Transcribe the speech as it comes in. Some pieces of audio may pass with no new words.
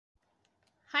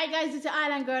Hi guys, it's the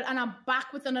Island Girl and I'm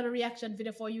back with another reaction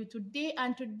video for you today.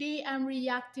 And today I'm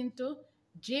reacting to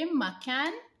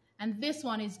McCann and this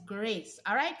one is Grace.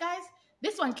 Alright guys,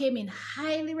 this one came in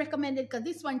highly recommended because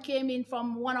this one came in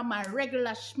from one of my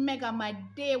regular schmegger, my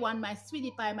day one, my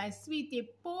sweetie pie, my sweetie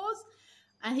pose.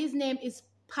 And his name is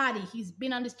Paddy. He's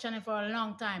been on this channel for a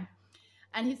long time.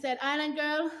 And he said, Island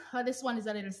Girl, this one is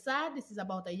a little sad. This is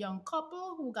about a young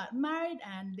couple who got married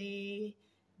and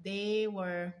they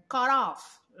were cut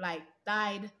off, like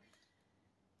died,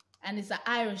 and it's an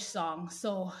Irish song.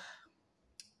 So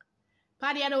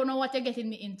Paddy, I don't know what you're getting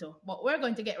me into, but we're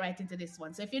going to get right into this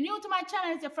one. So if you're new to my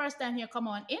channel, it's your first time here, come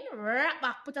on in, right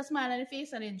back, put a smile on your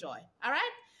face and enjoy. All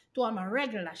right, to all my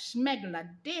regular schmegler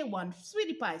day one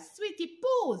sweetie pie, sweetie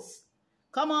poos,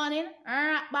 come on in,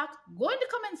 right back, go in the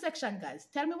comment section guys,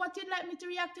 tell me what you'd like me to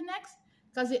react to next,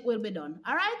 because it will be done.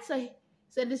 All right,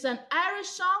 so this is an Irish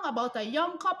song about a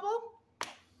young couple.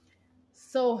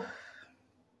 So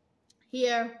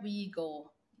here we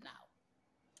go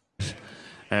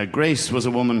now. Grace was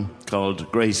a woman called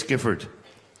Grace Gifford.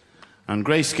 And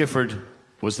Grace Gifford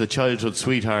was the childhood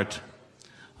sweetheart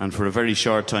and for a very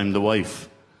short time the wife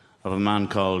of a man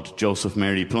called Joseph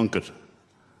Mary Plunkett.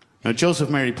 Now Joseph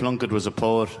Mary Plunkett was a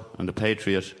poet and a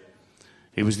patriot.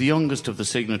 He was the youngest of the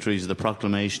signatories of the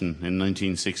proclamation in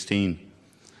 1916.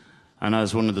 And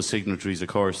as one of the signatories, of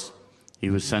course,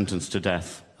 he was sentenced to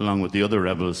death, along with the other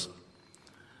rebels.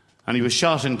 And he was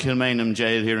shot in Kilmainham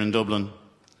jail here in Dublin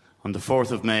on the 4th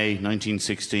of May,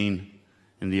 1916,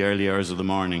 in the early hours of the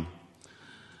morning.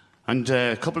 And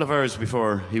a couple of hours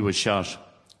before he was shot,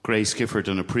 Grace Gifford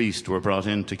and a priest were brought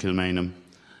into Kilmainham,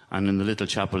 and in the little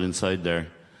chapel inside there,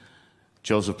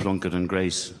 Joseph Plunkett and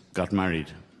Grace got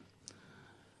married.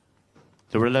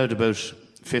 They were allowed about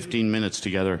 15 minutes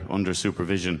together under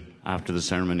supervision after the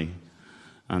ceremony,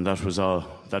 and that was all.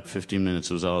 That 15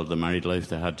 minutes was all the married life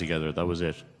they had together. That was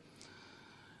it.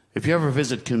 If you ever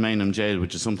visit Kilmainham jail,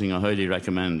 which is something I highly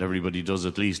recommend, everybody does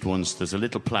at least once, there's a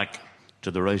little plaque to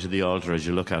the right of the altar as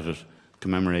you look at it,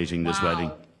 commemorating this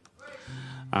wedding.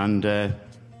 And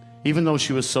even though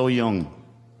she was so young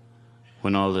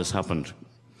when all this happened,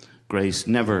 Grace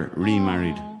never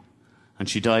remarried, and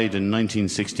she died in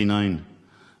 1969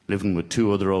 living with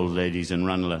two other old ladies in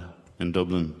Ranelagh in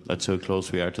Dublin. That's how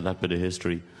close we are to that bit of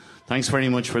history. Thanks very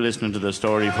much for listening to the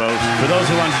story, folks. For those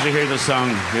who wanted to hear the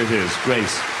song, here it is,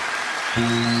 Grace.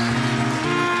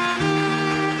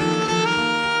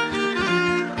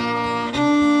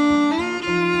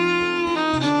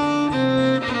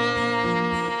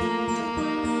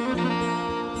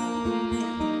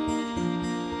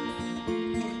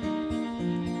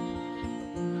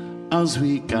 As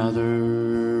we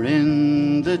gather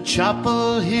in the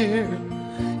chapel here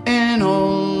in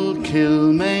old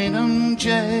Kilmainham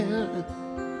jail,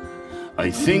 I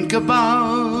think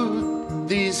about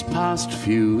these past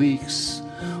few weeks.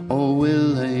 Oh,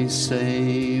 will they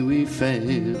say we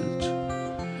failed?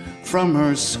 From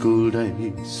our school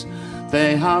days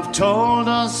they have told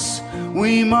us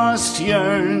we must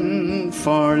yearn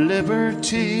for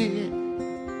liberty.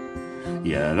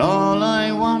 Yet all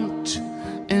I want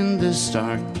in this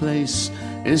dark place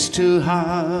is to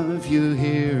have you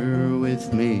here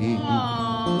with me.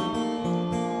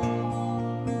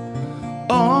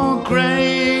 Oh,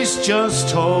 Grace,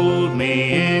 just hold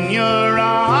me in your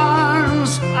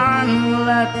arms and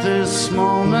let this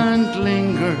moment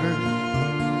linger.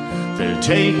 They'll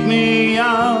take me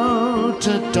out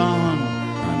at dawn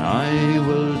and I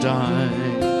will die.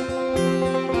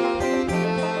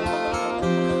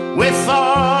 With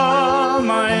all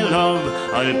my love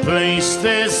I'll place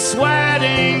this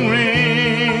wedding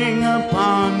ring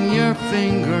upon your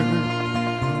finger.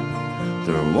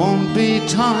 There won't be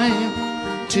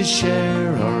time to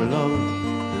share our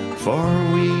love, for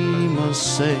we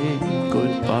must say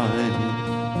goodbye.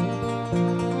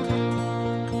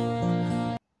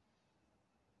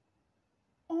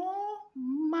 Oh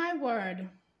my word.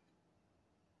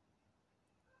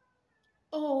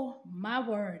 Oh my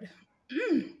word.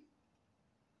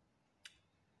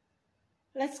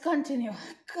 Let's continue.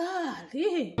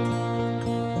 Golly.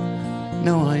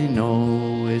 Now I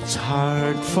know it's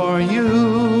hard for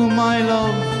you, my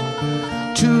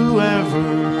love, to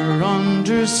ever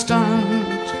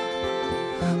understand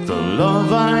the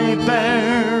love I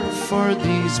bear for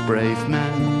these brave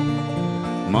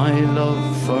men, my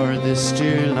love for this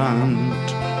dear land.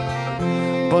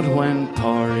 But when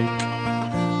Porrick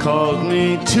called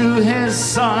me to his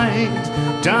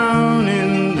side down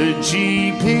in the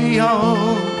GPO,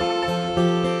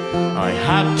 I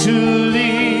had to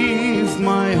leave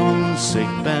my homesick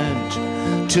bed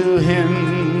to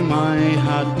him I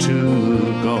had to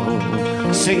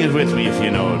go. Sing it with me if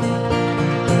you know it.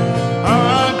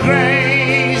 Oh,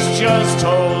 Grace, just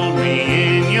hold me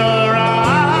in your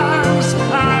arms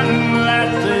and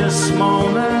let this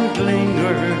moment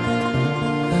linger.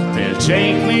 They'll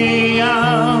take me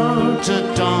out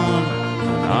at dawn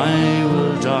and I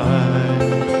will die.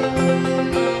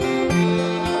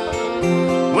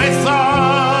 With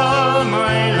all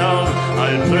my love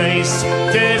I'll place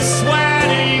this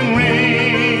wedding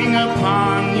ring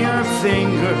upon your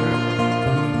finger.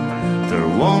 There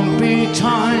won't be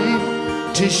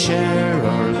time to share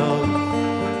our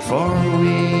love, for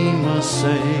we must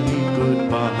say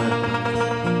goodbye.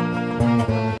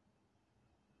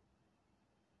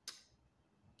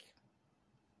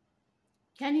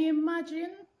 Can you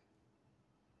imagine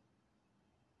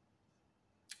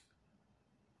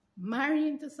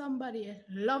marrying to somebody,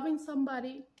 loving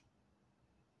somebody,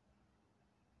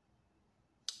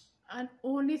 and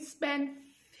only spend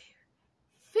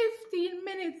 15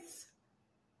 minutes?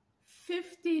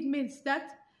 15 minutes.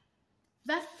 That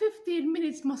 15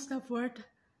 minutes must have worth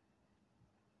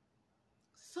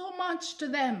so much to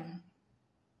them.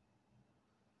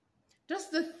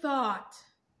 Just the thought.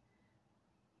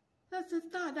 That's the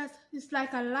thought. It's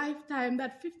like a lifetime.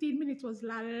 That 15 minutes was a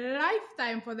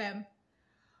lifetime for them.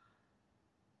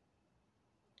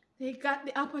 They got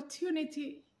the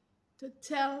opportunity to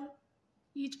tell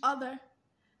each other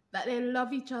that they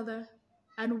love each other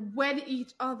and wed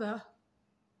each other.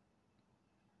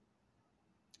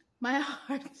 My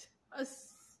heart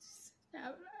was,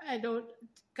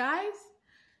 guys,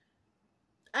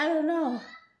 I don't know.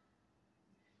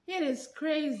 It is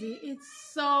crazy. It's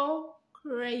so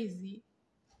crazy.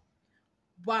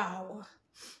 Wow.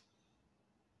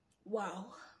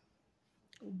 Wow.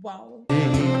 Wow.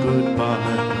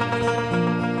 Goodbye.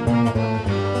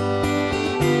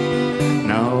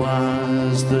 Now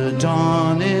as the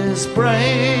dawn is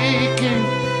breaking,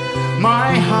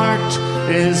 my heart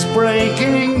is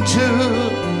breaking too.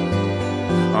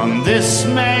 On this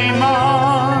May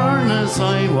morn as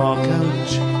I walk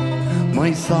out,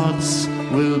 my thoughts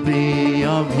will be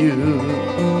of you.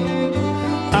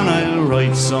 And I'll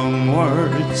write some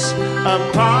words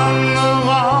upon the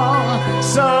wall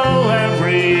so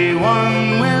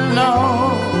everyone will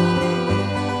know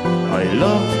I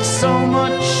loved so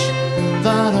much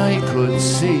that I could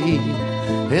see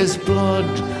his blood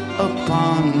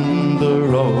upon the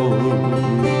rose.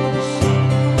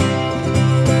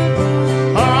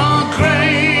 Oh,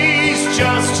 Grace,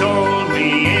 just hold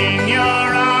me in your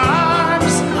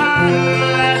arms and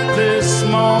let this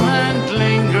moment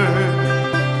linger.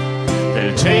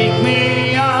 They'll take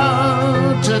me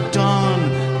out at dawn,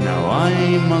 now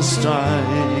I must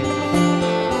die.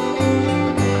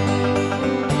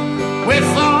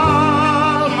 With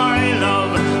all my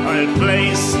love I'll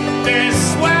place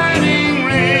this wedding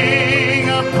ring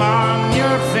upon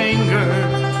your finger.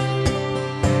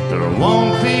 There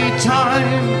won't be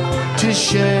time to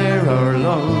share our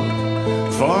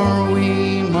love, for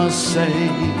we must say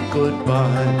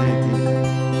goodbye.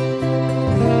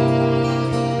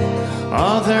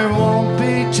 Oh, there won't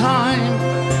be time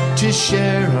to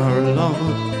share our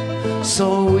love,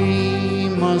 so we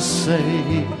must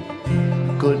say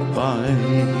goodbye.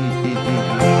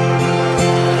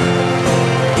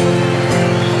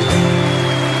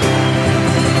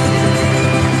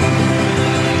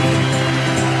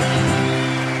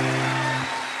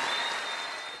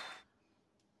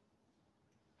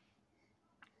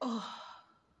 Oh,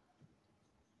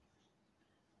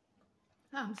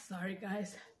 I'm sorry,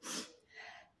 guys.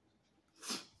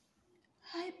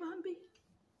 Hi, Bambi.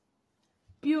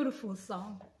 Beautiful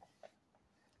song.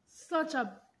 Such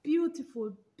a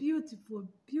beautiful, beautiful,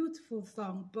 beautiful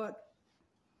song. But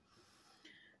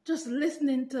just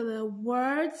listening to the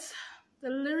words, the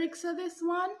lyrics of this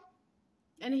one,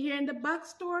 and hearing the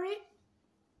backstory,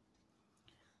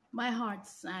 my heart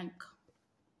sank.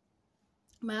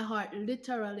 My heart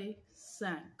literally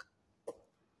sank.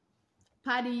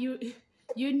 Paddy,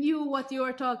 you knew what you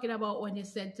were talking about when you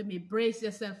said to me, brace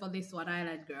yourself for this one,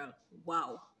 Island Girl.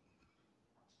 Wow.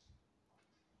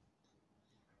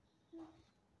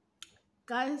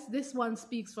 Guys, this one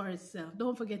speaks for itself.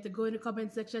 Don't forget to go in the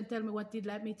comment section, tell me what you'd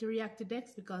like me to react to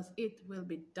next, because it will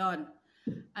be done.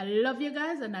 I love you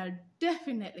guys, and I'll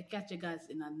definitely catch you guys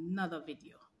in another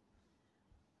video.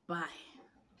 Bye.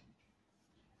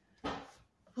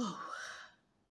 Whoa.